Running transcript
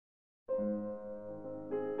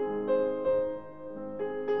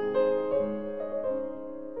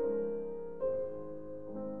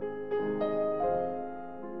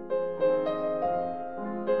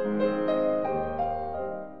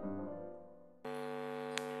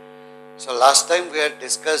So last time we had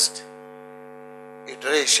discussed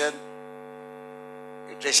iteration.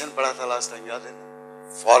 Iteration पढ़ा था last time, याद है ना?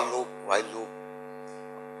 For loop, while loop.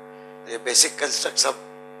 ये basic constructs सब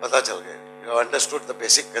पता चल गए. You have understood the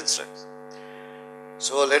basic constructs.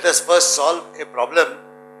 So let us first solve a problem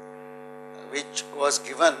which was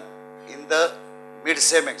given in the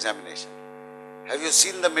mid-sem examination. Have you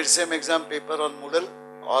seen the mid-sem exam paper on Moodle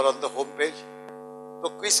or on the home page?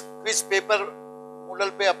 तो quiz paper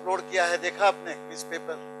Moodle पे upload किया है, देखा आपने quiz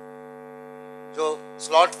paper? जो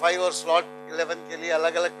slot 5 और slot 11 के लिए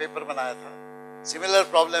अलग अलग पेपर बनाया था, सिमिलर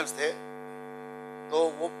प्रॉब्लम्स थे, तो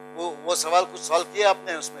वो सवाल कुछ सॉल्व किया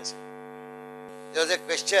आपने उसमें से? There is a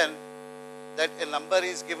question that a number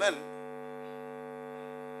is given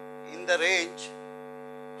in the range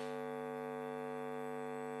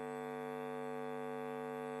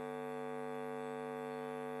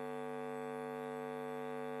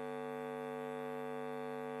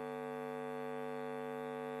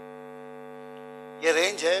ये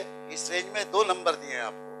रेंज है, इस रेंज में दो नंबर दिए हैं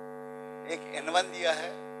आपको, एक N1 दिया है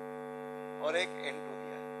और एक N2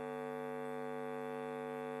 दिया है,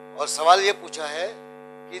 और सवाल ये पूछा है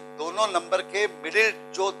कि दोनों नंबर के मिडिल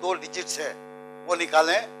जो दो डिजिट्स है वो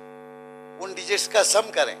निकालें, उन डिजिट्स का सम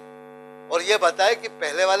करें और ये बताएं कि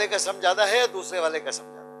पहले वाले का सम ज्यादा है या दूसरे वाले का सम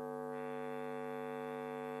ज्यादा।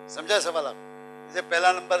 समझा सवाल आप? जैसे पहला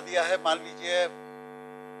नंबर दिया है, मान लीजिए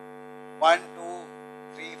 1 2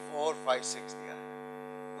 3 4 5 6 दिया है,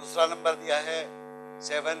 दूसरा नंबर दिया है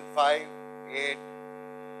 7 5 8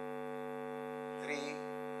 3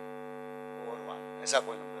 4 1, ऐसा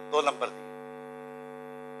कोई नंबर, दो नंबर दिए,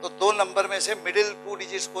 तो दो नंबर में से मिडिल टू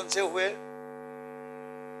डिजिट्स कौन से हुए?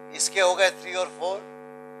 इसके हो गए 3 और 4,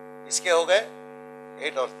 इसके हो गए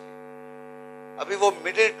 8 और 3। अभी वो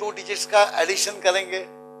मिडिल टू डिजिट्स का एडिशन करेंगे,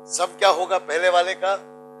 सम क्या होगा पहले वाले का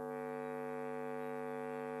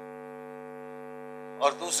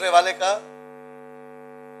और दूसरे वाले का?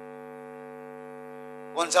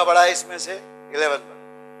 कौन सा बड़ा है इसमें से? 11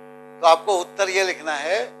 बड़ा। तो आपको उत्तर ये लिखना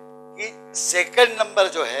है कि सेकंड नंबर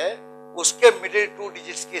जो है उसके मिडिल टू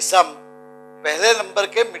डिजिट्स की सम पहले नंबर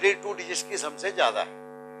के मिडिल टू डिजिट्स की सम से ज्यादा है।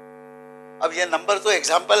 अब ये नंबर तो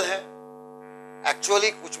एग्जाम्पल है, एक्चुअली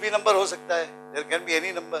कुछ भी नंबर हो सकता है, there can be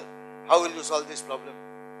any number. How will you solve this problem?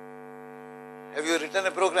 Have you written A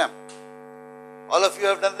programme? All of you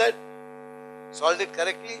have done that? Solved it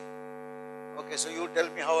correctly? Okay, so you tell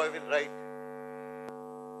me how I will write.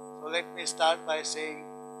 So let me start by saying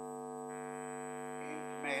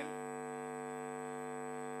int main.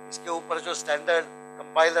 इसके ऊपर जो standard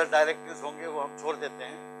compiler directives होंगे वो हम छोड़ देते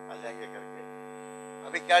हैं, आ जाएंगे करके।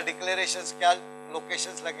 अभी क्या डिक्लेरेशंस, क्या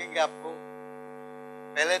लोकेशंस लगेंगे आपको?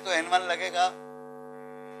 पहले तो N1 लगेगा,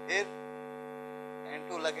 फिर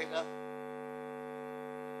N2 लगेगा।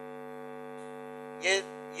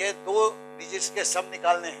 ये दो डिजिट्स के सम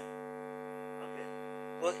निकालने हैं। ओके,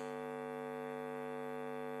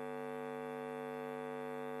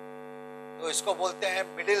 तो इसको बोलते हैं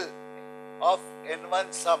मिडिल ऑफ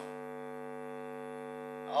N1 सम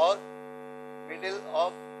और मिडिल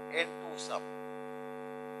ऑफ N2 सम,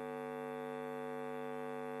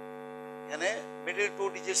 यानी मिडिल टू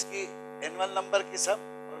डिजिट्स की N1 नंबर की सम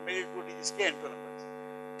और मिडिल टू डिजिट्स की N2 नंबर।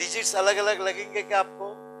 डिजिट्स अलग अलग लगेंगे क्या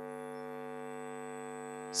आपको?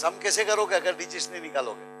 सम कैसे करोगे अगर डिजिट्स नहीं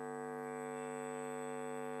निकालोगे?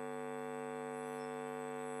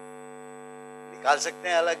 निकाल सकते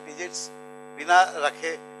हैं अलग डिजिट्स बिना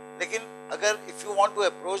रखे, लेकिन अगर if you want to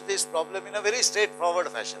approach this problem in a very straight forward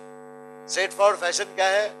fashion, straight forward fashion क्या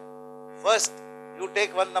है? First you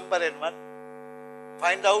take one number N1,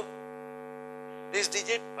 find out this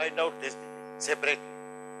digit, find out this digit separately,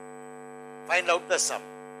 find out the some,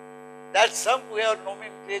 that some we are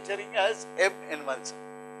नोमेनक्लेचरिंग as M_N1 सम।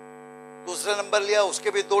 दूसरा number लिया, उसके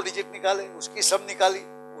भी दो digit निकाले, उसकी सम निकाली,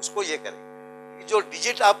 उसको ये करेंगे। जो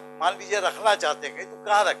डिजिट आप मान लीजिए रखना चाहते हैं तो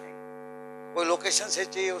कहाँ रखेंगे? कोई लोकेशन से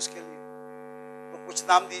चाहिए उसके लिए, तो कुछ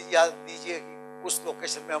नाम याद दीजिए कि उस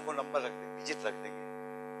लोकेशन में हम वो नंबर रख देंगे, डिजिट रख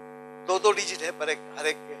देंगे। दो दो डिजिट है पर हर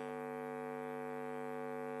एक के,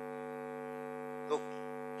 तो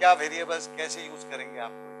क्या वेरिएबल्स कैसे यूज करेंगे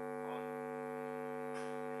आप?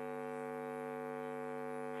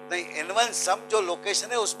 नहीं, N1 सम जो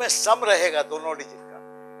लोकेशन है उसमें सम रहेगा दोनों डिजिट का,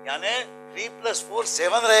 यानी 3 + 4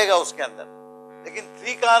 7 रहेगा उसके अंदर, लेकिन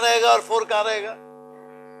 3 कहाँ रहेगा और 4 कहाँ रहेगा?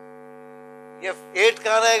 ये 8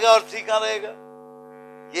 कहाँ रहेगा और 3 कहाँ रहेगा?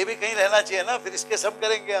 ये भी कहीं रहना चाहिए ना, फिर इसके सम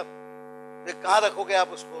करेंगे आप, ये कहाँ रखोगे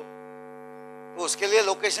आप उसको? तो उसके लिए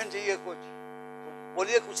लोकेशन चाहिए कुछ, तो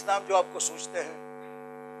बोलिए कुछ नाम जो आपको सोचते हैं।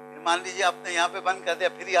 मान लीजिए आपने यहाँ पे बंद कर दिया,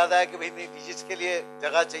 फिर याद आया कि भाई नहीं, डिजिट्स के लिए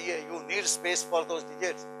जगह चाहिए, you need space for those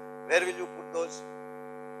digits, where will you put those?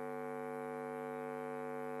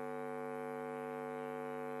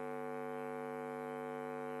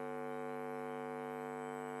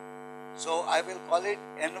 So I will call it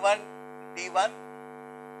N1 D1,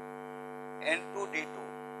 N2 D2,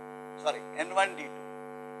 sorry N1 D2.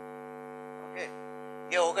 Okay,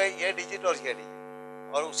 ये हो गए ये डिजिट और ये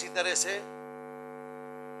डिजिट, और उसी तरह से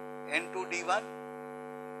N2 D1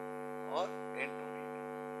 और N2 D2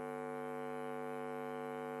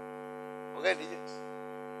 हो गए डिजिट्स।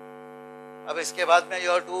 अब इसके बाद में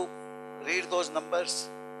you have to read those numbers.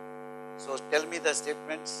 So tell me the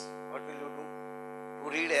statements. What will you do to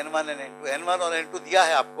read N1 and N2? N1 और N2 दिया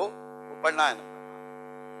है आपको, वो पढ़ना है नंबर।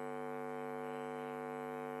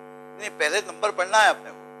 नहीं, पहले नंबर पढ़ना है अपने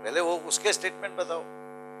को, पहले वो उसके स्टेटमेंट बताओ।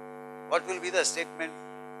 What will be the statement?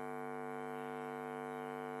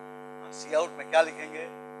 C out में क्या लिखेंगे?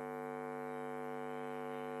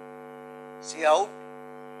 सी आउट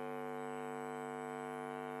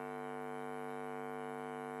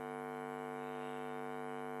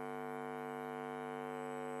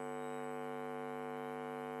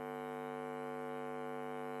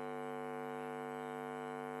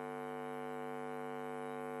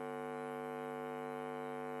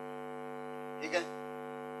ठीक है,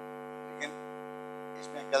 लेकिन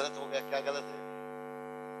इसमें गलत हो गया। क्या गलत है?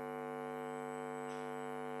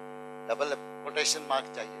 डबल कोटेशन मार्क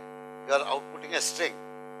चाहिए। You are outputting a string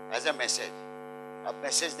as a message. अब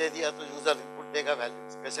मैसेज दे दिया तो यूजर इनपुट देगा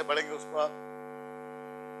वैल्यूज, कैसे पढ़ेंगे उसको आप?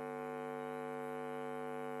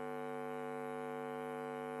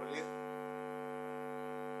 बोलिए।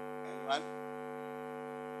 N1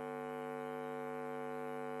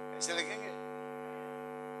 कैसे लिखेंगे?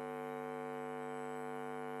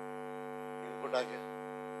 इनपुट आ गया।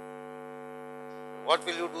 What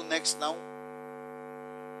will you do next now?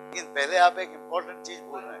 लेकिन पहले आप एक इंपॉर्टेंट चीज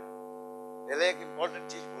बोल रहे हैं, पहले एक इंपॉर्टेंट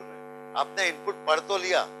चीज बोल रहे हैं। आपने इनपुट पढ़ तो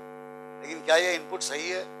लिया, लेकिन क्या ये इनपुट सही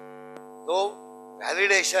है? तो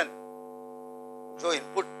वैलिडेशन, जो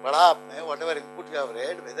इनपुट पढ़ा आपने, what ever input you have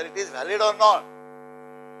read, whether it is valid और not,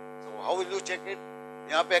 so how will you check it?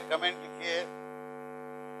 यहाँ पे एक कमेंट लिखिए,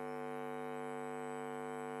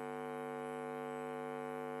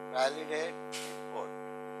 वैलिडेट इनपुट।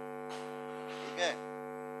 ठीक है,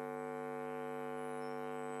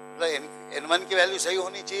 N1 की वैल्यू सही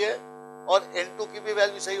होनी चाहिए और N2 की भी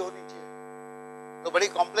वैल्यू सही होनी चाहिए। तो बड़ी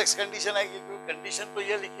कॉम्प्लेक्स कंडीशन है, क्योंकि कंडीशन तो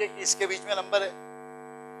ये लिखिए कि इसके बीच में नंबर है।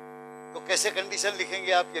 तो कैसे कंडीशन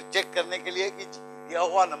लिखेंगे आप ये चेक करने के लिए कि दिया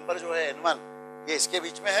हुआ नंबर जो है N1 ये इसके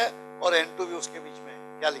बीच में है और N2 भी उसके बीच में है?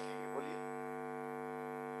 क्या लिखेंगे बोलिए?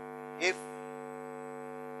 इफ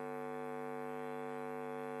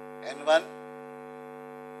N1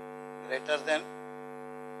 ग्रेटर देन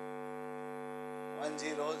 1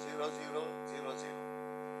 0 0 0 0 0,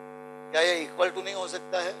 क्या ये इक्वल टू नहीं हो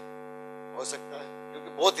सकता है? हो सकता है, क्योंकि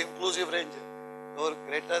बहुत इंक्लूसिव रेंज है। तो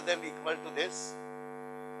greater than equal to this,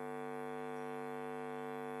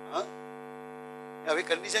 हाँ, अभी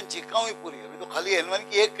कंडीशन चिपका हुई पूरी, अभी तो खाली N1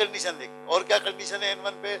 की एक कंडीशन देखी। और क्या कंडीशन है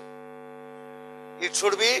N1 पे? इट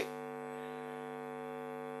शुड बी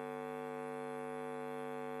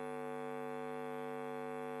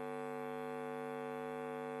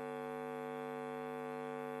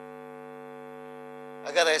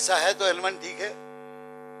अगर ऐसा है तो N1 ठीक है।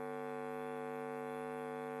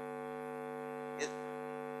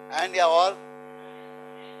 एंड या और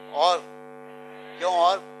क्यों?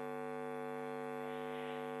 और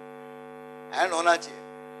एंड होना चाहिए।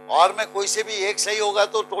 और में कोई से भी एक सही होगा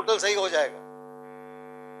तो टोटल सही हो जाएगा।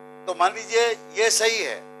 तो मान लीजिए ये सही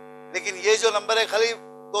है, लेकिन ये जो नंबर है खाली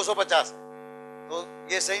 250 है, तो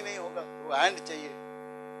ये सही नहीं होगा, तो एंड चाहिए।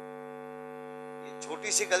 ये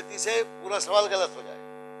छोटी सी गलती से पूरा सवाल गलत हो जाएगा।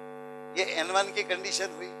 ये N1 की कंडीशन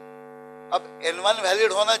हुई। अब N1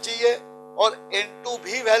 वैलिड होना चाहिए और N2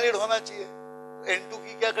 भी वैलिड होना चाहिए। N2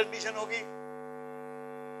 की क्या कंडीशन होगी?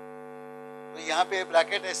 तो यहाँ पे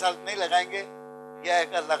ब्रैकेट ऐसा नहीं लगाएंगे, या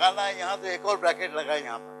अगर लगाना है यहाँ तो एक और ब्रैकेट लगाए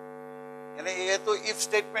यहाँ पर, यानी ये तो इफ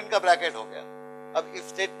स्टेटमेंट का ब्रैकेट हो गया। अब इफ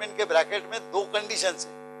स्टेटमेंट के ब्रैकेट में दो कंडीशन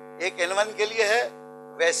है, एक N1 के लिए है,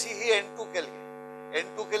 वैसी ही N2 के लिए।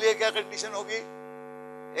 N2 के लिए क्या कंडीशन होगी?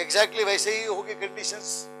 एग्जैक्टली वैसे ही होगी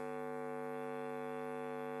कंडीशंस।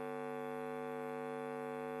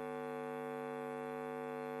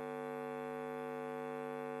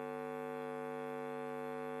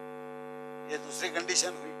 ये दूसरी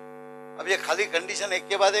कंडीशन हुई। अब ये खाली कंडीशन एक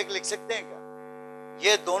के बाद एक लिख सकते हैं क्या?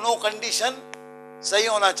 ये दोनों कंडीशन सही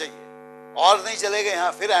होना चाहिए, और नहीं चलेगा,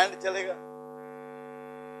 यहाँ फिर एंड चलेगा।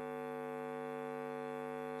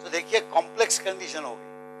 तो देखिए कॉम्प्लेक्स कंडीशन होगी।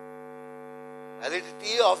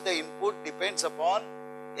 Validity of the input depends upon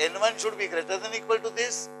N1 should be greater than equal to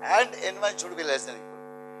this and N1 should be less than equal,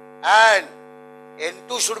 and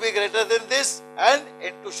N2 should be greater than this and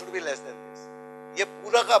N2 should be less than this. ये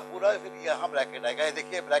पूरा का पूरा फिर यहाँ bracket आएगा। ये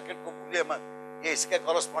देखिए bracket को भूलिए मत, ये इसके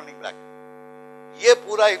कॉरस्पॉन्डिंग ब्रैकेट, ये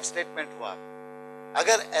पूरा इफ स्टेटमेंट हुआ।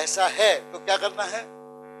 अगर ऐसा है तो क्या करना है?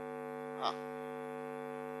 हाँ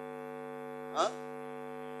हाँ,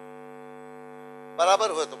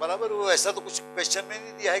 बराबर हुआ तो बराबर हुआ, ऐसा तो कुछ क्वेश्चन में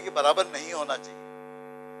नहीं दिया है कि बराबर नहीं होना चाहिए,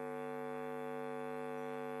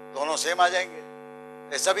 दोनों सेम आ जाएंगे।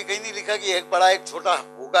 ऐसा भी कहीं नहीं लिखा कि एक बड़ा एक छोटा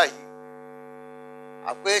होगा ही,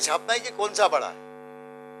 आपको ये छापना है कि कौन सा बड़ा है।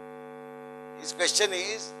 This question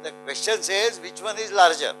is, the question says which one is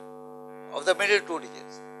larger of the middle two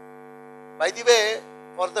digits. By the way,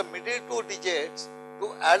 for the middle two digits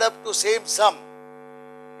to add up to same sum,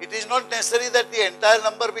 it is not necessary that the entire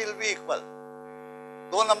number will be equal.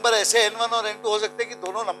 दो number ऐसे n1 और n2 हो सकते हैं कि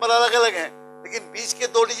दोनों number अलग अलग हैं, लेकिन बीच के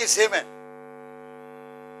दो डिजिट सेम है।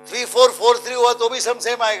 3443 हुआ तो भी सम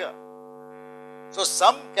सेम आएगा। So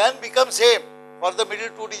sum can become same for the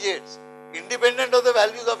middle two digits, independent of the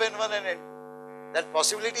values of n1 and n2. That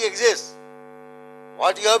possibility exists.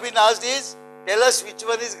 What you have been asked is, tell us which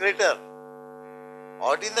one is greater.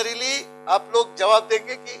 Ordinarily आप लोग जवाब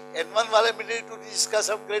देंगे कि n1 वाले middle two digits का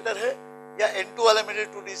सम greater है या n2 वाले middle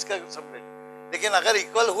two digits का सम ग्रेटर। लेकिन अगर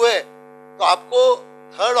इक्वल हुए तो आपको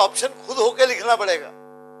थर्ड ऑप्शन खुद होके लिखना पड़ेगा।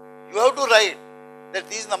 You have to write that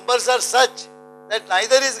these numbers are such that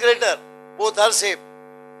neither is greater, both are same.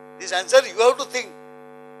 This answer you have to think.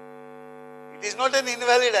 It is not an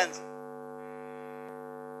invalid answer.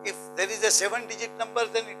 If there is a 7-digit number,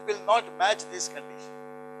 then it will not match this condition.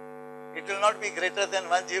 It will not be greater than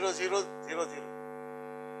 10000.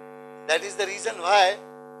 That is the reason why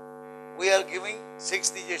we are giving 6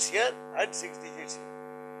 digits here and 6 digits here.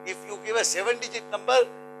 If you give a 7-digit number,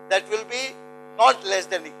 that will be not less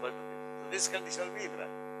than equal to this. So this condition will be invalid.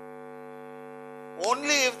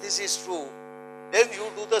 Only if this is true, then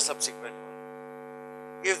you do the subsequent one.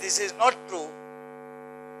 If this is not true,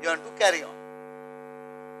 you have to carry on.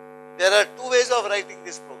 There are two ways of writing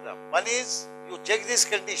this program. One is you check this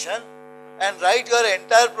condition and write your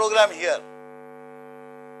entire program here.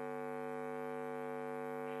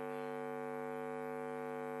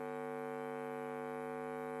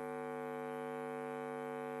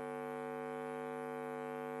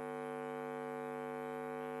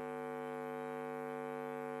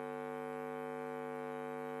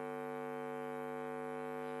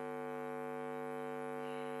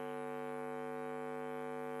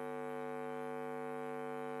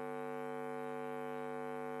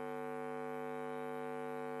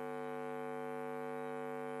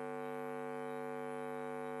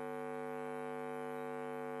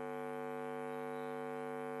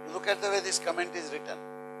 Look at the way this comment is written.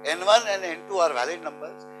 N1 and N2 are valid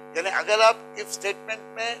numbers. यानी अगर आप if statement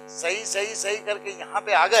में सही करके यहाँ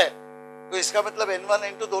पे आ गए तो इसका मतलब N1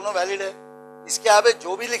 N2 दोनों वैलिड है। इसके आगे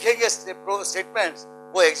जो भी लिखेंगे स्टेटमेंट्स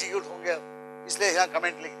वो एग्जीक्यूट होंगे। इसलिए यहाँ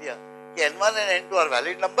कमेंट लिख दिया कि N1 and N2 are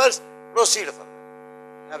valid numbers. Proceed further.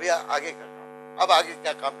 अभी आगे करना है। अब आगे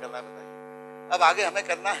क्या काम करना है बताइए। अब आगे हमें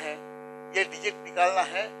करना है ये डिजिट निकालना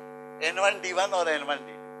है N1 D1 और N1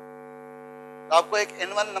 D2। तो आपको एक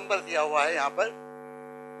N1 नंबर दिया हुआ है यहाँ पर,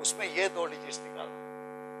 उसमें ये दो डिजिट्स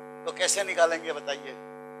निकालना। तो कैसे निकालेंगे बताइए।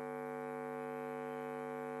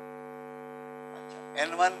 अच्छा,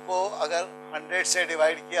 N1 को अगर 100 से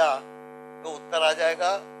डिवाइड किया तो उत्तर आ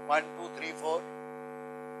जाएगा 1 2 3 4।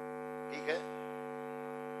 ठीक है,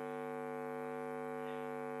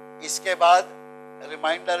 इसके बाद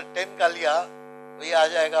रिमाइंडर 10 का लिया तो ये आ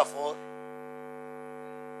जाएगा 4।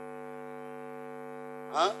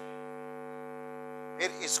 हाँ,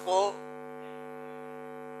 फिर इसको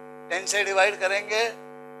 10 से डिवाइड करेंगे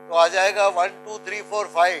तो आ जाएगा 1 2 3 4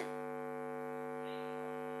 5।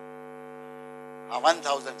 हाँ,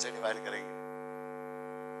 1000 से डिवाइड करेंगे,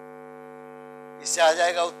 इससे आ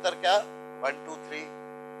जाएगा उत्तर क्या 1 2 3।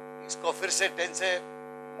 इसको फिर से 10 से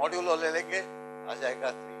मॉड्यूलो ले लेंगे, आ जाएगा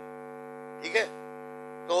 3। ठीक है,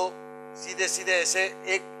 तो सीधे सीधे ऐसे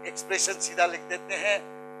एक एक्सप्रेशन सीधा लिख देते हैं।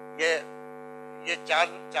 ये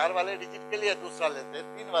चार वाले डिजिट के लिए, दूसरा लेते हैं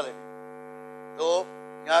 3 वाले डिजिट। तो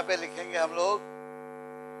यहाँ पे लिखेंगे हम लोग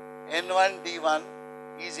N1 D1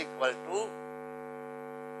 is equal to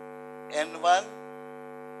N1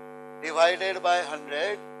 divided by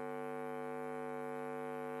 100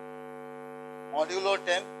 modulo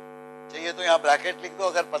 10। चाहिए तो यहाँ ब्रैकेट लिख दो,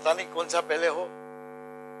 अगर पता नहीं कौन सा पहले हो।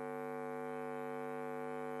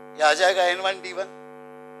 यह आ जाएगा N1 D1।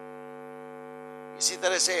 इसी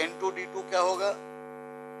तरह से N2 D2 क्या होगा,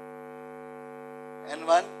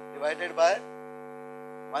 N1 डिवाइडेड बाय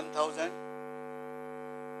 1000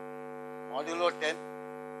 मॉड्यूलो 10।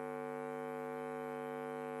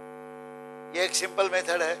 ये एक सिंपल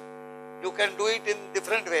मेथड है। You can do it in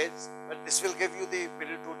different ways, but this will give you the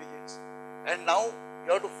middle two digits. And now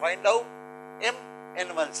you have to find out M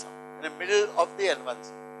N1 sum in the middle of the N1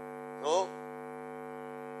 sum. So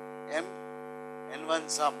M N1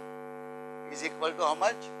 sum is equal to how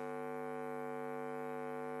much?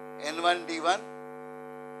 N1 D1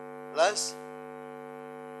 plus,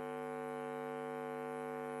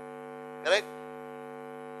 correct,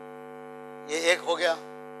 ये एक हो गया.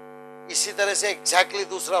 इसी तरह से exactly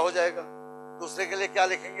दूसरा हो जाएगा. दूसरे के लिए क्या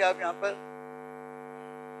लिखेंगे आप यहाँ पर?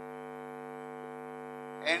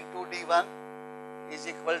 N2 D1 is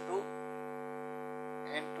equal to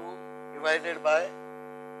N2 divided by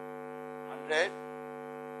 100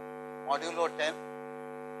 modulo 10.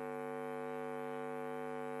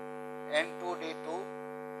 N2 D2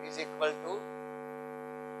 is equal to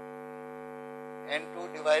N2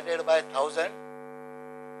 divided by 1000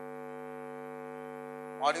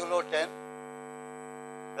 modulo 10,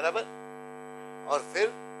 बराबर. और फिर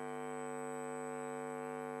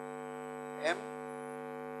M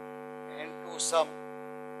N2 sum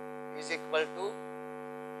is equal to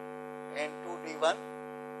N2 D1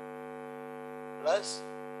 plus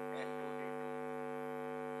N2 D2.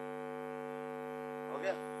 हो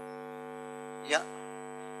गया? या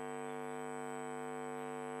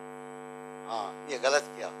हाँ, ये गलत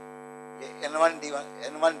किया. ये N1 D1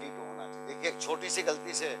 N1 D2 होना चाहिए. देखिए एक छोटी सी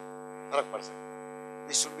गलती से फर्क पड़ सकता है.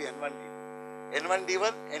 This should be N1 D2. N1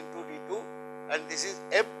 D1, N2 D2, and this is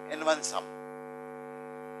M N1 sum.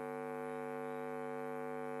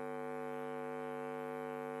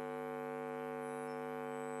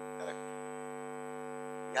 Correct.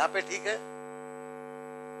 यहाँ पे ठीक है.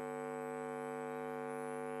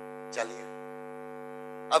 चलिए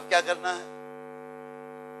अब क्या करना है?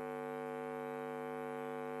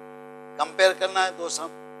 कंपेयर करना है दो सम.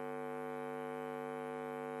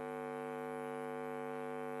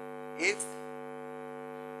 इफ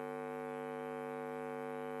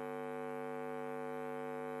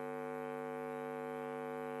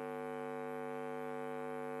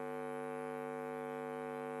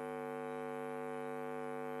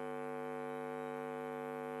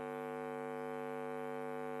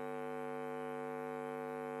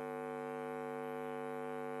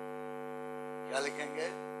क्या लिखेंगे?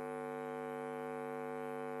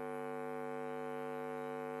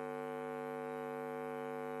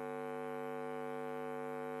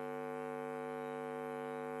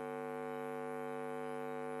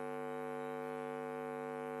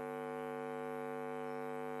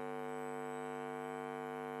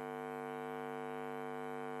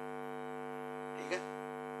 ठीक है.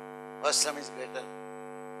 First some is greater.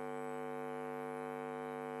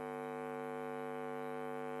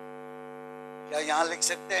 क्या यहां लिख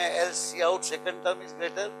सकते हैं LC out second term is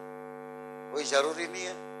greater? कोई जरूरी नहीं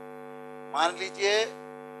है. मान लीजिए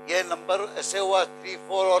ये नंबर ऐसे हुआ 3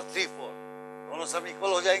 4 और 3 4, दोनों सम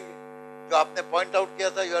इक्वल हो जाएंगे. जो आपने पॉइंट आउट किया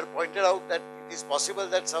था, you are pointed out that it is possible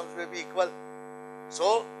that sums may be equal. So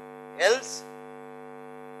else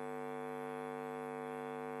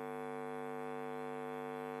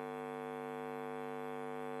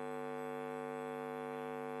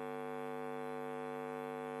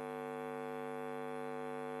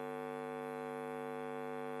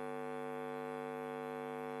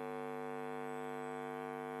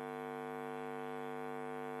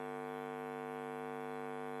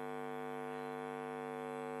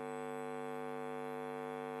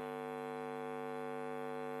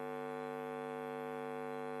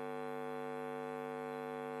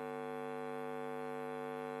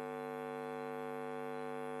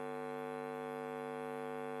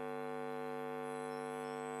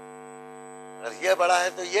अगर ये बड़ा है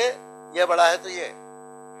तो ये बड़ा है तो ये,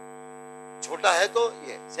 छोटा है तो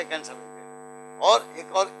ये सेकंड सम. और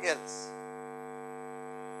एक और else.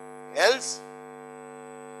 Else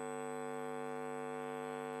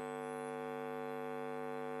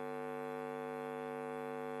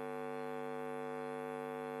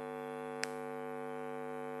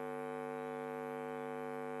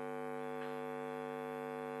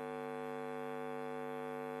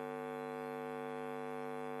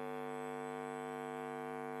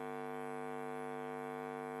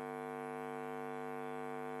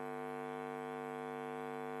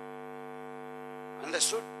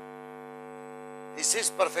Understood? This is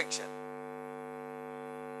perfection.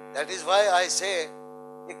 That is why I say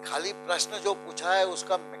कि खाली प्रश्न जो पूछा है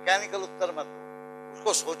उसका मैकेनिकल उत्तर मत दो.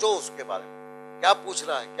 उसको सोचो उसके बारे में, क्या पूछ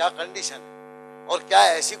रहा है, क्या कंडीशन है, और क्या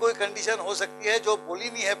ऐसी कोई कंडीशन हो सकती है जो बोली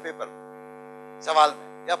नहीं है पेपर में, सवाल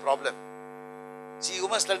में या problem. See, you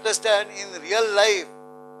must understand, in real life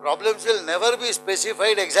problems will never be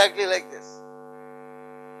specified exactly like this.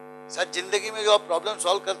 Sir जिंदगी में जो आप प्रॉब्लम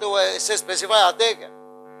सॉल्व करते हो ऐसे स्पेसिफाई आते हैं क्या?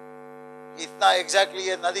 इतना एग्जैक्टली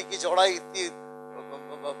ये नदी की चौड़ाई इतनी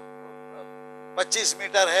 25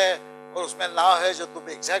 मीटर है और उसमें नाव है जो तुम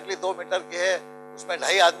एग्जैक्टली 2 मीटर की है, उसमें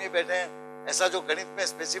 2.5 आदमी बैठे हैं, ऐसा जो गणित में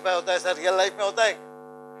स्पेसिफाई होता है ऐसा रियल लाइफ में होता है?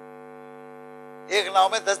 एक नाव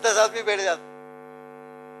में 10-10 आदमी बैठ जाते।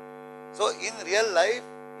 सो in real life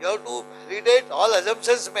you have to validate all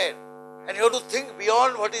assumptions made and you have to think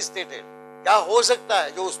beyond what is stated. क्या हो सकता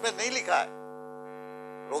है जो उसमें नहीं लिखा है?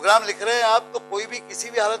 प्रोग्राम लिख रहे हैं आप तो कोई भी किसी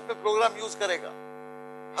भी हालत में प्रोग्राम यूज करेगा।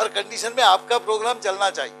 हर कंडीशन में आपका प्रोग्राम चलना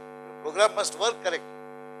चाहिए। Programme must work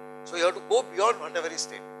correct. So you have to go beyond whatever is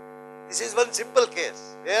stated. This is one simple case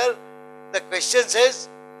where the question says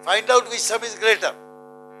find out which some is greater.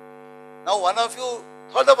 Now one of you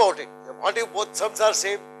thought about it, what if both sums are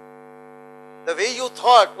same? The way you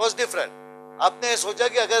thought was different. आपने सोचा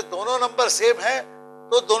कि अगर दोनों number same है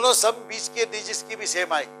तो दोनों सम बीच के digits की भी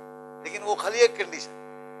सेम आएगी, लेकिन वो खाली एक कंडीशन,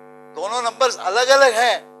 दोनों नंबर्स अलग अलग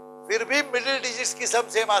हैं फिर भी मिडिल डिजिट्स की सम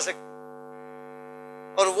सेम आ सकती,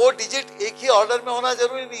 और वो डिजिट एक ही ऑर्डर में होना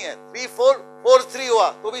जरूरी नहीं है। 3 4 4 3 हुआ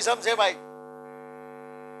तो भी सम सेम आई।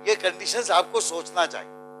 ये कंडीशंस आपको सोचना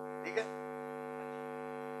चाहिए, ठीक है?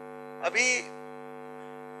 अभी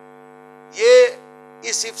ये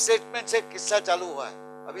इस इफ स्टेटमेंट से किस्सा चालू हुआ है,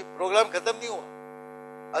 अभी प्रोग्राम खत्म नहीं हुआ।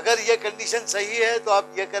 अगर ये कंडीशन सही है तो आप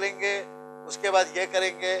ये करेंगे, उसके बाद ये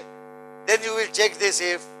करेंगे, then you will check this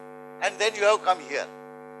if, and then you have come here.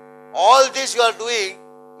 All this you are doing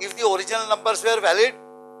if the original numbers were valid.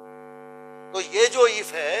 तो ये जो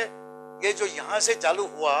if है, ये जो यहां से चालू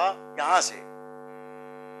हुआ, यहां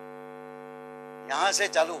से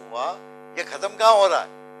चालू हुआ, ये खत्म कहां हो रहा है?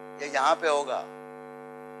 ये यहां पे होगा।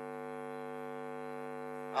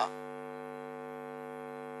 हाँ,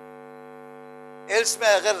 एल्स में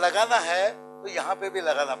अगर लगाना है तो यहां पे भी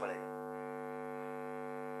लगाना पड़ेगा।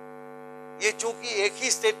 ये चूंकि एक ही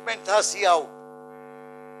स्टेटमेंट था सी out,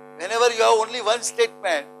 whenever you have only one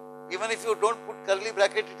statement, even if you don't put curly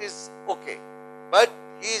bracket it is okay, but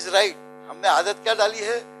he is right। हमने आदत क्या डाली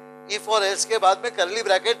है, if और else के बाद में curly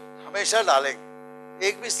bracket हमेशा डालेंगे।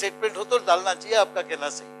 एक भी स्टेटमेंट हो तो डालना चाहिए, आपका कहना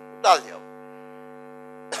सही, डाल जाओ।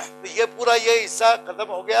 तो ये पूरा ये हिस्सा खत्म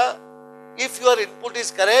हो गया। if your input is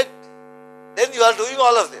correct then you are doing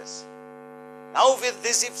all of this। now with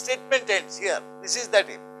this if statement ends here, this is that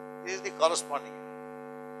if, this is the corresponding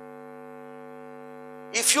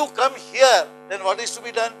if। if you come here then what is to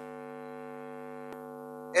be done?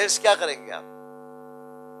 else क्या करेंगे आप?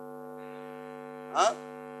 हाँ,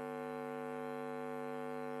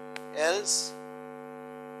 else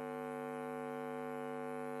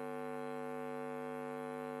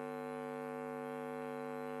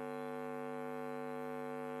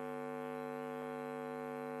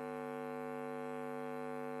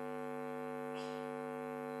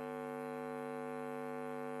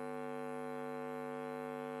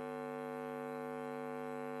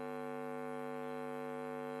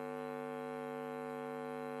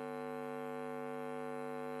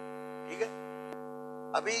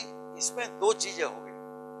अभी इसमें दो चीजें हो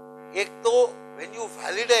गई। एक तो when you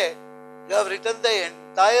validate, you have written the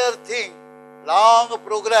entire thing, long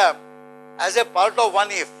program as a part of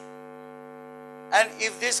one if, and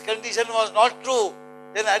if this condition was not true,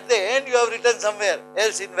 then at the end you have written somewhere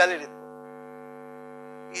else invalid input.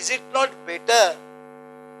 Is it not better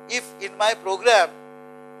if in my program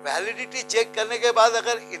validity check करने के बाद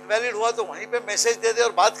अगर invalid हुआ तो वहीं पे message दे दे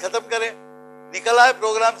और बात खत्म करें? निकला है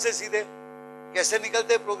प्रोग्राम से सीधे, कैसे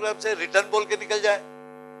निकलते हैं प्रोग्राम से? रिटर्न बोल के निकल जाए।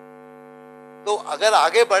 तो अगर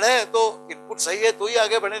आगे बढ़े तो इनपुट सही है तो ही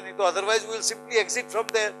आगे बढ़े, नहीं तो otherwise we will simply exit from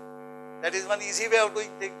there. That is one easy way of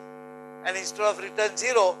doing things. And instead of return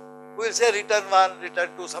 0 we will say return 1,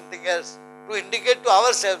 return 2, something else to indicate to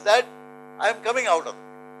ourselves that I am coming out of.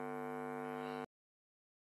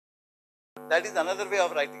 That is another way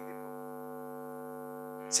of writing the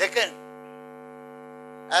programme. Second,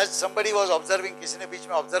 as somebody was observing, किसी ने बीच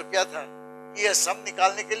में observe किया था कि ये सम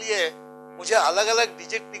निकालने के लिए मुझे अलग अलग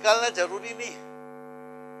डिजिट निकालना जरूरी नहीं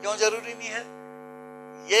है। क्यों जरूरी नहीं है?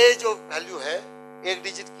 ये जो वैल्यू है एक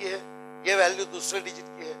डिजिट की है, ये वैल्यू दूसरे डिजिट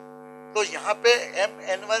की है, तो यहाँ पे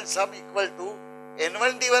mn1 sum equal to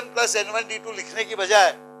n1d1 plus n1d2 लिखने की बजाय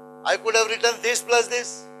I could have written this plus this.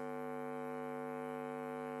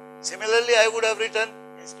 Similarly I would have written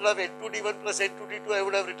instead of n2d1 plus n2d2 I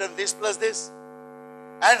would have written this plus this.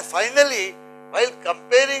 And finally while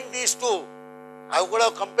comparing these two, I would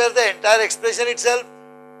have compared the entire expression itself.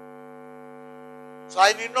 So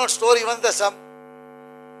I need not store even the sum.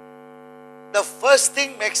 The first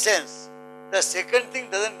thing makes sense. The second thing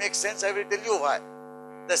doesn't make sense. I will tell you why.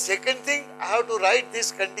 The second thing, I have to write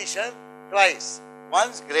this condition twice.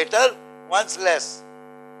 Once greater once less.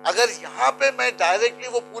 अगर यहाँ पे मैं directly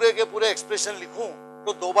वो पूरे के पूरे expression लिखूं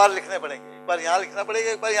तो दो बार लिखने पड़ेंगे, एक बार यहाँ लिखना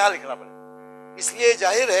पड़ेगा, एक बार यहाँ लिखना पड़ेगा। इसलिए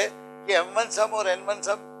जाहिर है कि M1 सम और N1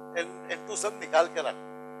 सम N2 सम निकाल के रख,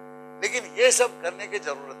 लेकिन ये सब करने की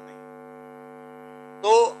जरूरत नहीं।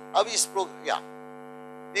 तो अब इस programme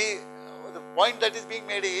the point that is being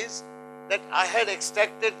made is that I had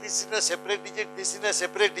extracted this in a separate digit, this in a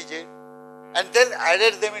separate digit, and then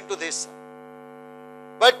added them into this.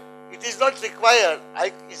 But it is not required.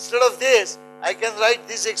 Instead of this, I can write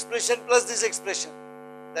this expression plus this expression.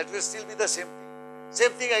 That will still be the same thing.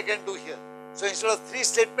 Same thing I can do here. So instead of 3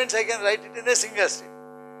 statements, I can write it in a single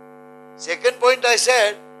statement. Second point I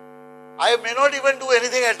said, I may not even do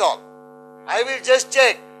anything at all. I will just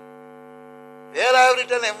check. Where I have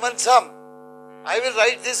written M1 sum, I will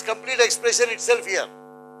write this complete expression itself here.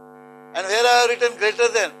 And where I have written greater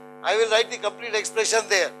than, I will write the complete expression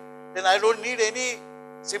there. Then I don't need any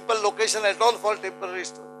simple location at all for temporary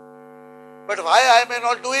storage. But why I may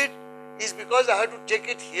not do it is because I have to check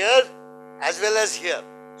it here as well as here.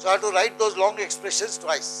 So I have to write those long expressions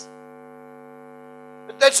twice.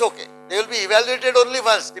 But that's okay. They will be evaluated only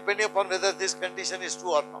once depending upon whether this condition is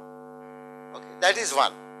true or not. Okay, that is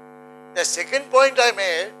one. The second point I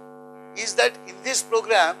made is that in this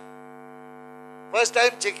program, first I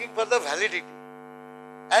am checking for the validity.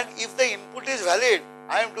 And if the input is valid,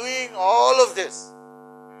 I am doing all of this.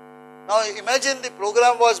 Now imagine the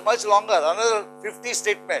program was much longer, another 50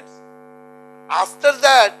 statements. After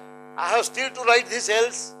that, I have still to write this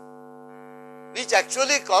else, which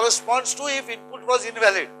actually corresponds to if input was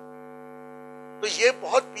invalid. So ये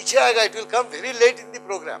बहुत पीछे आएगा, it will come very late in the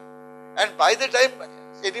program. And by the time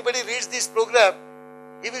anybody reads this program,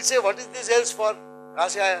 he will say, what is this else for? कहाँ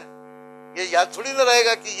से आया? ये याद थोड़ी ना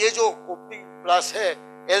रहेगा कि ये जो opening class है,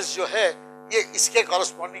 else जो है, ये इसके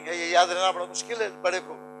corresponding है, ये याद रहना बड़ा मुश्किल है बड़े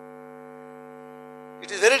program.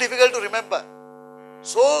 It is very difficult to remember.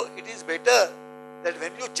 So it is better that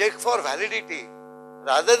when you check for validity,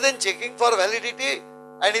 rather than checking for validity,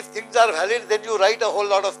 and if things are valid, then you write a whole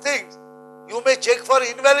lot of things, you may check for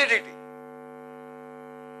invalidity,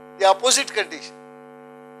 the opposite condition.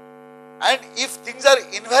 And if things are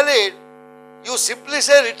invalid, you simply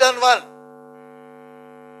say return 1.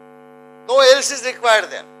 No else is required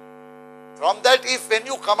then. From that, if when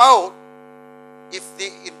you come out, if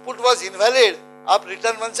the input was invalid, आप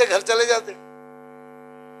return 1 से घर चले जाते.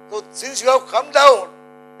 So since you have come down,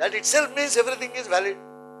 that itself means everything is valid.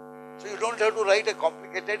 So you don't have to write a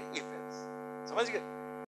complicated if else. समझ गए?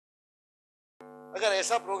 अगर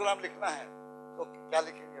ऐसा programme लिखना है तो क्या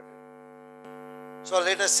लिखेंगे फिर? So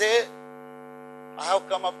let us say I have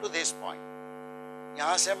come up to this point.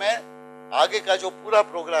 यहाँ से मैं आगे का जो पूरा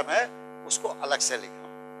प्रोग्राम है उसको अलग से लिख रहा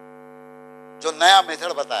हूँ. जो नया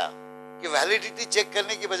मेथड बताया कि वैलिडिटी चेक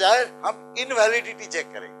करने की बजाय हम इनवैलिडिटी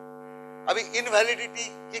चेक करेंगे. अभी इनवैलिडिटी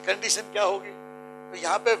की कंडीशन क्या होगी? तो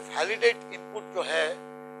यहाँ पे वैलिडेट इनपुट जो है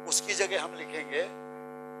उसकी जगह हम लिखेंगे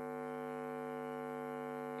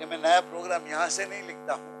कि मैं नया प्रोग्राम यहाँ से नहीं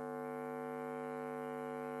लिखता हूँ,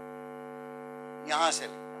 यहाँ से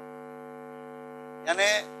लिखता हूँ. यानी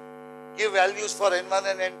give values for N1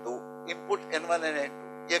 and N2, input N1 and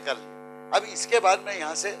N2, ये कर लिया. अब इसके बाद मैं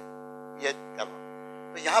यहाँ से ये कर रहा हूँ.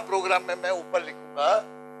 तो यहाँ प्रोग्राम में मैं ऊपर लिखूंगा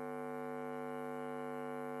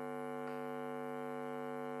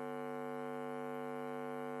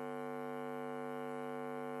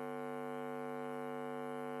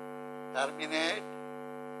terminate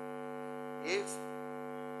if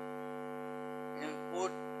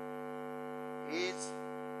input is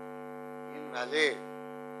invalid.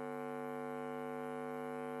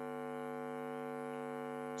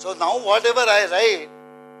 So now whatever I write,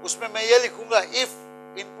 उसमें मैं ये लिखूंगा if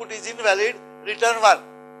input is invalid, return 1.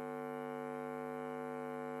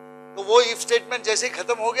 तो वो if statement जैसे ही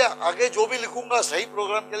खत्म हो गया, आगे जो भी लिखूंगा सही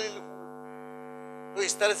प्रोग्राम के लिए लिखूंगा. तो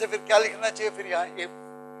इस तरह से फिर क्या लिखना चाहिए फिर यहाँ if.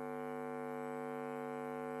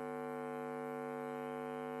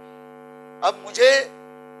 अब मुझे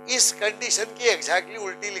इस कंडीशन की एग्जैक्टली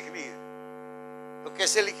उल्टी लिखनी है, तो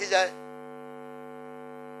कैसे लिखी जाए?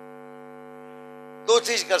 दो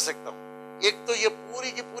चीज कर सकता हूं. एक तो ये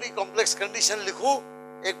पूरी की पूरी कॉम्प्लेक्स कंडीशन लिखूं,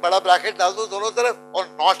 एक बड़ा ब्रैकेट डाल दूं दोनों तरफ और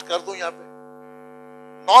नॉट कर दूं यहाँ पे.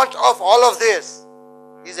 Not of all of this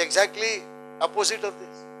is exactly opposite of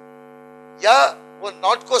this. या वो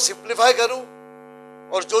नॉट को सिंप्लीफाई करूं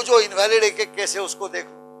और जो जो इनवैलिड एक एक केस है उसको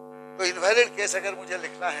देखूं. तो इनवैलिड केस अगर मुझे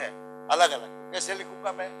लिखना है अलग अलग, कैसे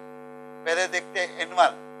लिखूंगा मैं? पहले देखते हैं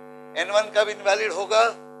N1. N1 कब इनवैलिड होगा?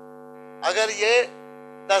 अगर ये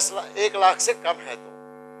 1 लाख से कम है तो.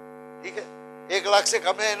 ठीक है, 1 लाख से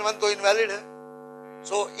कम है N1 तो इनवैलिड है.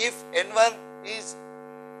 So if N1 is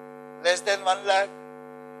less than 1 lakh,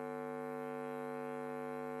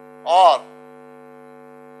 or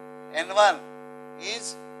N1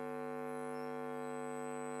 is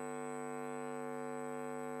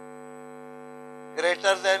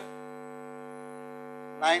greater than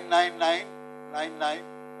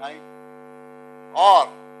 999,999, or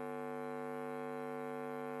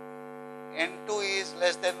N2 is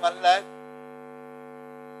less than 1 lakh,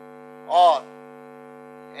 or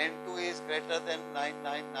N2 is greater than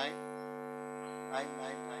 999,999.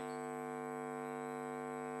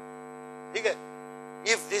 ठीक है?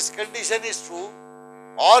 If this condition is true,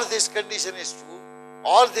 or this condition is true,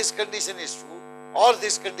 or this condition is true, or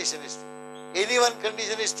this condition is true, any one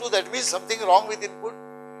condition is true, that means something wrong with input.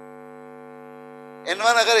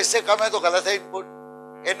 N1 अगर इससे कम है तो गलत है input,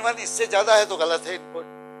 N1 इससे ज्यादा है तो गलत है इनपुट,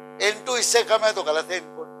 N2 इससे कम है तो गलत है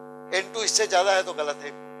इनपुट, N2 इससे ज्यादा है तो गलत है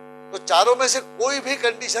इनपुट। तो चारों में से कोई भी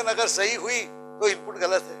कंडीशन अगर सही हुई तो इनपुट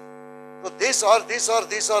गलत है। तो दिस और दिस और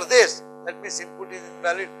दिस और this, that means input is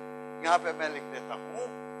invalid. यहाँ पे मैं लिख देता हूँ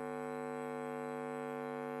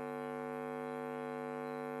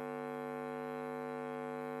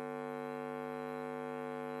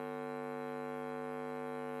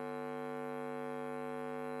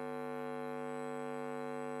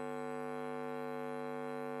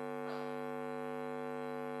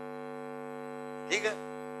ठीक है।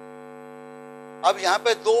 अब यहाँ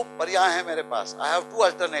पे दो पर्याय हैं मेरे पास, I have to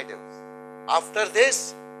alternatives. After this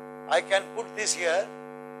I can put this here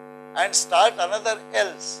and start another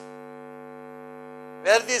else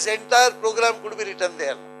where this entire program could be written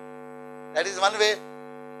there. That is one way.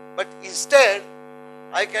 But instead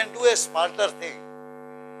I can do a smarter thing.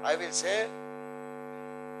 I will say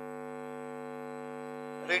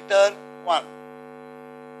return 1.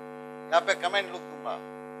 यहाँ पे comment लिख दूंगा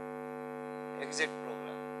exit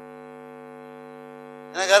program.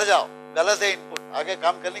 घर जाओ, गलत है input, आगे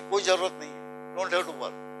काम करने की कोई जरूरत नहीं है, डोंट हैव टू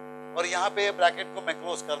वर्क। और यहाँ पे ब्रैकेट को मैं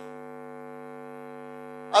क्लोज कर दूँ।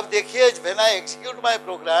 अब देखिए, when I execute my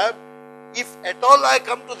program, if at all I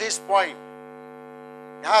come to this point,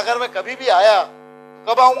 यहाँ अगर मैं कभी भी आया,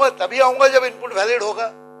 कब आऊंगा? तभी आऊंगा जब इनपुट वैलिड होगा।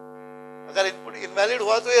 अगर इनपुट इनवैलिड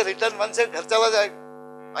हुआ तो ये रिटर्न 1 से घर चला जाएगा।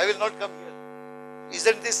 I will not come here.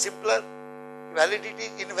 Isn't this simpler? Validity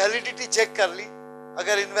इनवैलिडिटी check कर ली,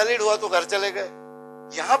 अगर इनवैलिड हुआ तो घर चले गए।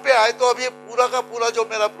 यहाँ पे आए तो अब ये पूरा का पूरा जो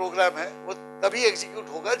मेरा प्रोग्राम है वो तभी एग्जीक्यूट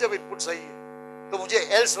होगा जब इनपुट सही है। तो मुझे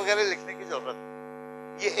एल्स वगैरह लिखने की जरूरत है।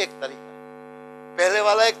 ये एक तरीका, पहले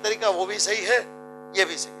वाला एक तरीका वो भी सही है, ये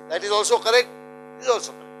भी सही है। That is also correct, is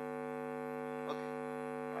also correct. Okay,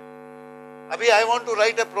 अभी I want to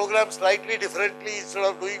right a programme slightly differently instead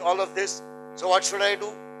of doing all of this. So what should I do?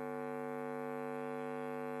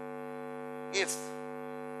 If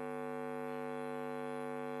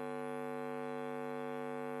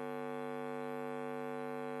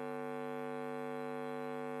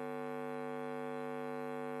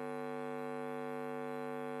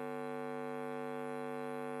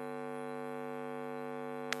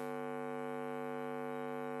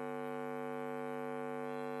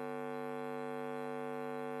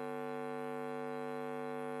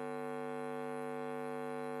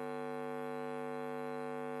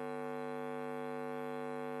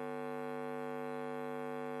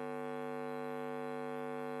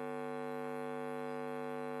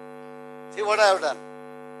see what I have done.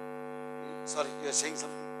 Sorry, you are saying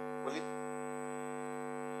something. बोलिए।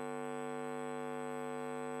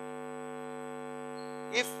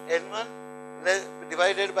 If n1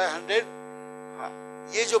 divided by 100, हाँ,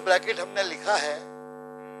 ये जो bracket हमने लिखा है,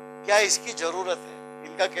 क्या इसकी जरूरत है?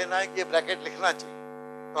 इनका कहना है कि ये ब्रैकेट लिखना चाहिए।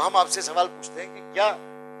 तो हम आपसे सवाल पूछते हैं कि क्या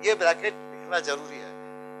ये ब्रैकेट लिखना जरूरी है?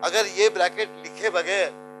 अगर ये ब्रैकेट लिखे बगैर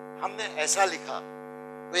हमने ऐसा लिखा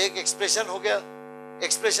तो एक एक्सप्रेशन हो गया,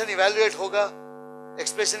 एक्सप्रेशन इवैल्यूएट होगा।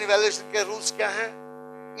 एक्सप्रेशन इवैल्यूएशन के रूल्स क्या हैं?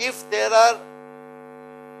 If there are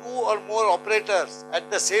 2 or more operators at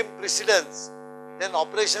the same precedence, then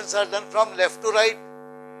operations are done from left to right.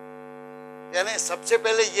 यानी सबसे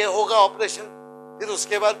पहले ये होगा ऑपरेशन, फिर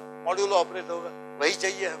उसके बाद मॉड्यूलो ऑपरेट होगा। वही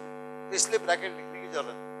चाहिए हमें, तो इसलिए ब्रैकेट लिखने की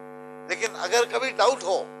जरूरत है। लेकिन अगर कभी डाउट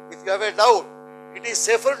हो, if you have a doubt, it is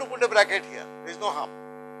safer to put a bracket here. There is no harm.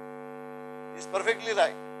 It is perfectly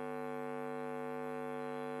right.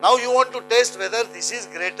 Now you want to test whether this is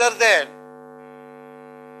greater than,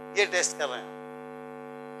 ये test कर रहे हैं।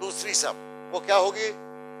 दूसरी सब वो क्या होगी?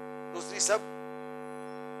 दूसरी सब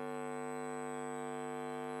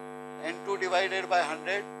n2 divided by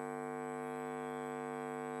 100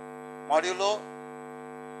 modulo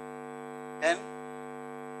 10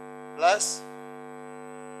 plus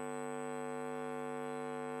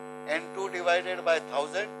n2 divided by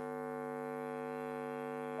 1000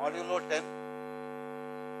 modulo 10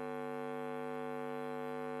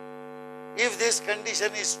 if this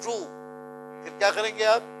condition is true, फिर क्या करेंगे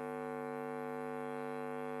आप?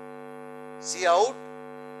 सी out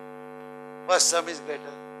first some is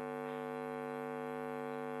greater.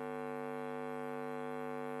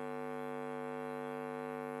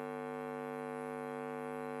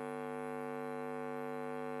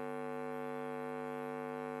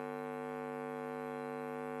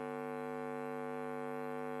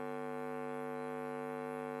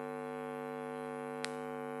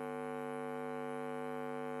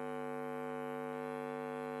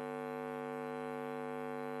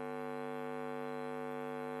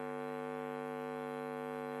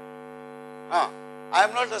 I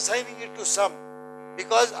am not assigning it to sum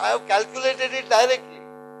because I have calculated it directly.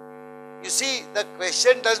 You see, the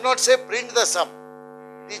question does not say print the sum.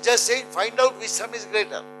 It is just saying find out which sum is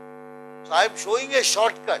greater. So I am showing a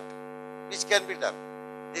shortcut which can be done.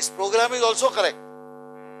 This program is also correct.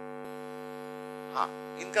 हाँ,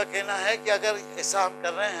 इनका कहना है कि अगर ऐसा हम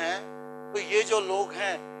कर रहे हैं तो ये जो लोग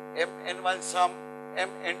हैं N1 sum,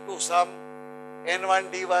 N2 sum, N1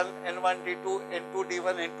 D1, N1 D2, N2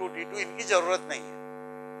 D1, N2 D2 इनकी जरूरत नहीं है।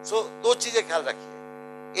 सो दो चीजें ख्याल रखिए।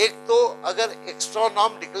 एक तो अगर एक्स्ट्रा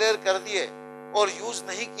नॉर्म डिक्लेयर कर दिए और यूज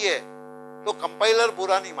नहीं किए तो कंपाइलर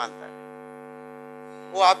बुरा नहीं मानता है,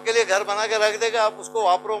 वो आपके लिए घर बना के रख देगा, आप उसको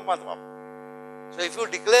वापरो मत वापरो। So if you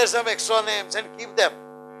declare some extra names and keep them,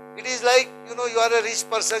 it is like, you know, you are a rich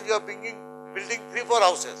person, you are building 3-4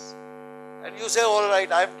 houses, and you say, all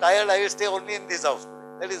right, I am tired, I will stay only in this house.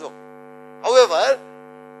 That is okay. However,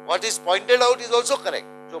 what is pointed out is also correct.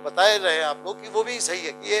 जो बताए रहे हैं आप लोग कि वो भी सही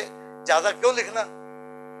है कि ये ज्यादा क्यों लिखना,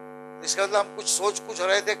 इसका मतलब हम कुछ सोच कुछ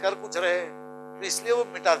रहे थे, कर कुछ रहे, तो इसलिए वो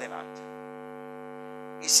मिटा देना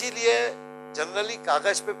चाहिए। इसीलिए जनरली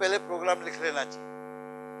कागज पे पहले प्रोग्राम लिख लेना चाहिए,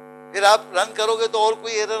 फिर आप रन करोगे तो और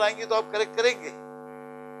कोई एरर आएंगे तो आप करेक्ट करेंगे।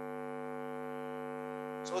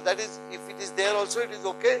 So that is, if it is there also it is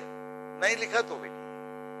okay, नहीं लिखा तो भी।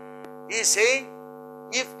 He is saying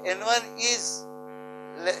if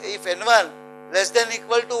N1 less than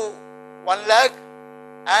equal to 1 lakh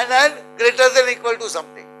and greater than equal to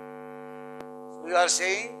something. So you are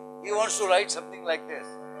saying he wants to write something like this: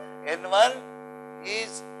 N1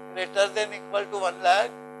 is greater than equal to 1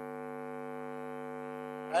 lakh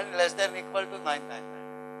and less than equal to 999.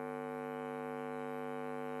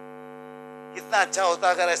 कितना अच्छा होता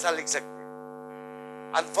अगर ऐसा लिख सकते।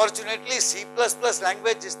 Unfortunately, C++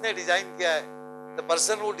 language जिसने design किया है, the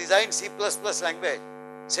person who designed C++ language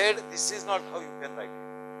said this is not how you can write it.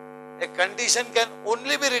 A condition can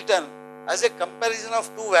only be written as a comparison of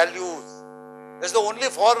two values. That's the only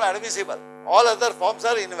form admissible. All other forms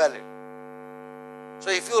are invalid.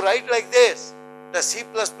 So if you write like this, the C++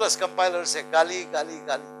 compiler will say gali, gali,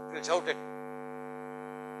 gali. It will shout at you.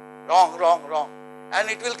 Wrong, wrong, wrong. And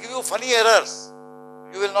it will give you funny errors.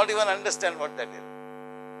 You will not even understand what that is.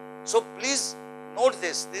 So please note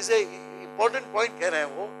this. This is a important point कह रहे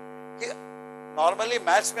हैं वो कि normally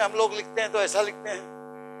maths में हम लोग लिखते हैं तो ऐसा लिखते हैं,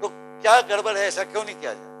 तो क्या गड़बड़ है, ऐसा क्यों नहीं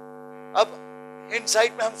किया जाए। अब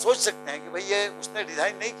इनसाइड में हम सोच सकते हैं कि भाई ये उसने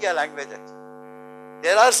डिजाइन नहीं किया लैंग्वेज अच्छी।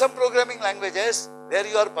 There are some programming languages where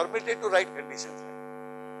you are permitted to right conditions,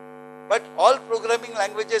 but all programming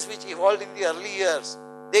languages which evolved in the early years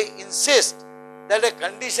they insist that a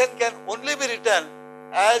condition can only be written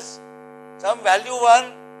as some value 1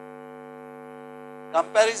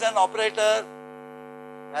 comparison operator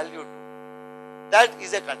value 2. That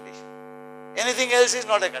is a condition. Anything else is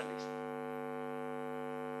not a condition.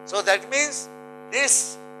 So that means this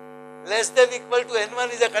less than equal to n1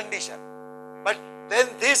 is a condition, but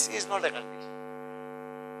then this is not a condition.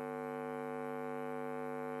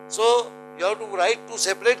 So you have to write two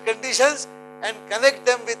separate conditions and connect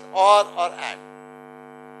them with or and.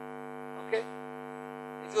 Okay?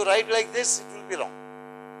 If you write like this, it will be wrong.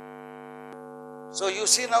 So you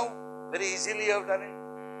see now, very easily you have done it.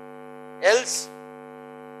 Else,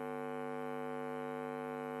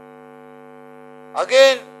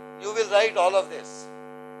 again you will write all of this,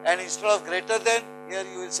 and instead of greater than, here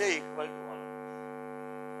you will say equal to 1.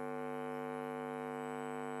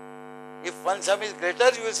 If one sum is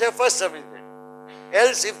greater, you will say first sum is greater.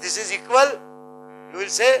 Else, if this is equal, you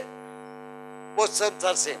will say both sums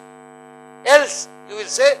are same. Else, you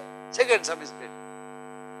will say second sum is greater.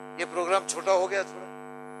 ये programme छोटा हो गया थोड़ा,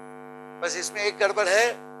 बस इसमें एक गड़बड़ है,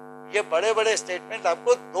 ये बड़े बड़े स्टेटमेंट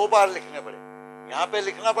आपको दो बार लिखने पड़े, यहाँ पे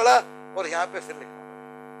लिखना पड़ा और यहाँ पे फिर लिखना पड़ा,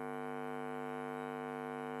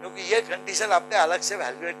 क्योंकि ये कंडीशन आपने अलग से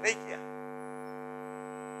वैल्यूएट नहीं किया।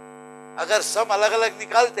 अगर सम अलग अलग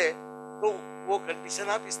निकालते तो वो कंडीशन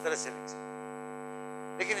आप इस तरह से लिख सकते।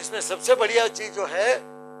 लेकिन इसमें सबसे बढ़िया चीज जो है,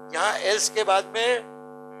 यहाँ एल्स के बाद में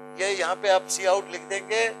ये यहाँ पे आप सी आउट लिख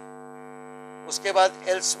देंगे उसके बाद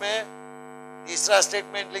एल्स में तीसरा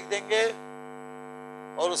स्टेटमेंट लिख देंगे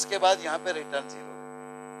और उसके बाद यहाँ पे रिटर्न 0।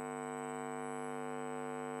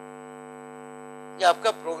 ये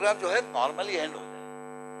आपका प्रोग्राम जो है नॉर्मली एंड हो जाए,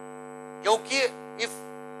 क्योंकि if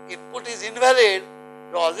input is invalid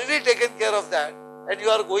you already taken care of that and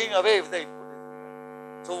you are going away if the input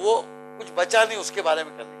is, तो वो कुछ बचा नहीं उसके बारे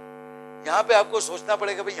में करने। यहाँ पे आपको सोचना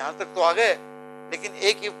पड़ेगा भाई यहाँ तक तो आ गए, लेकिन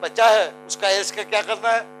एक इफ बचा है उसका एल्स का क्या करना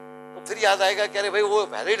है, तो फिर याद आएगा कि अरे भाई वो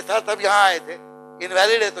वैलिड था तब यहाँ आए थे,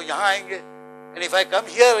 इनवैलिड है तो यहाँ आएंगे, and if I come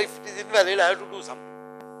here if it is invalid I have to do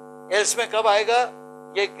something. Else में कब आएगा,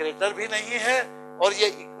 ये ग्रेटर भी नहीं है और ये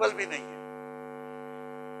इक्वल भी नहीं है।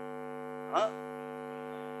 हाँ,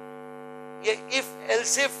 ये इफ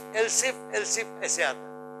एल्सिफ एल्सिफ एल्सिफ ऐसे आता है,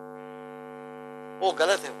 वो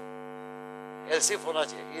गलत है, एल्सिफ होना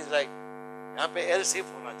चाहिए, इज राइट, यहाँ पे एल्सिफ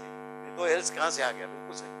होना चाहिए, नहीं तो एल्स कहां से आ गया,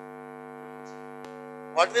 बिल्कुल सही।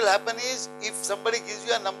 What will happen is if somebody gives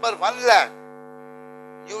you a number 1 lakh,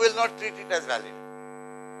 you will not treat it as valid.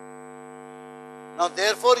 Now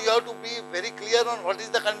therefore you have to be very clear on what is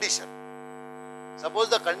the condition. Suppose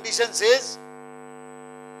the condition says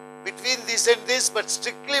between this and this, but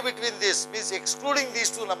strictly between this, means excluding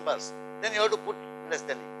these two numbers, then you have to put less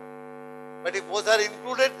than equal. But if both are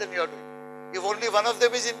included, then you have to. If only one of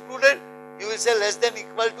them is included, you will say less than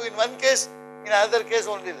equal to in one case, in another case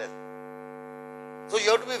only less. So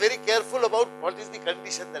you have to be very careful about what is the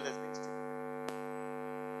condition that has been stated.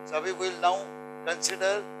 So we will now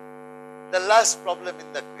consider the last problem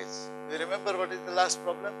in the quiz. Do you remember what is the last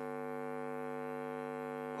problem?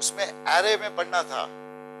 उसमें array में पढ़ना था।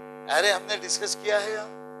 array हमने discuss किया है यहाँ,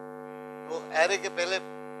 तो array के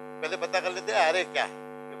पहले पता कर लेते हैं array क्या है,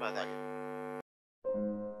 उसके बाद आगे।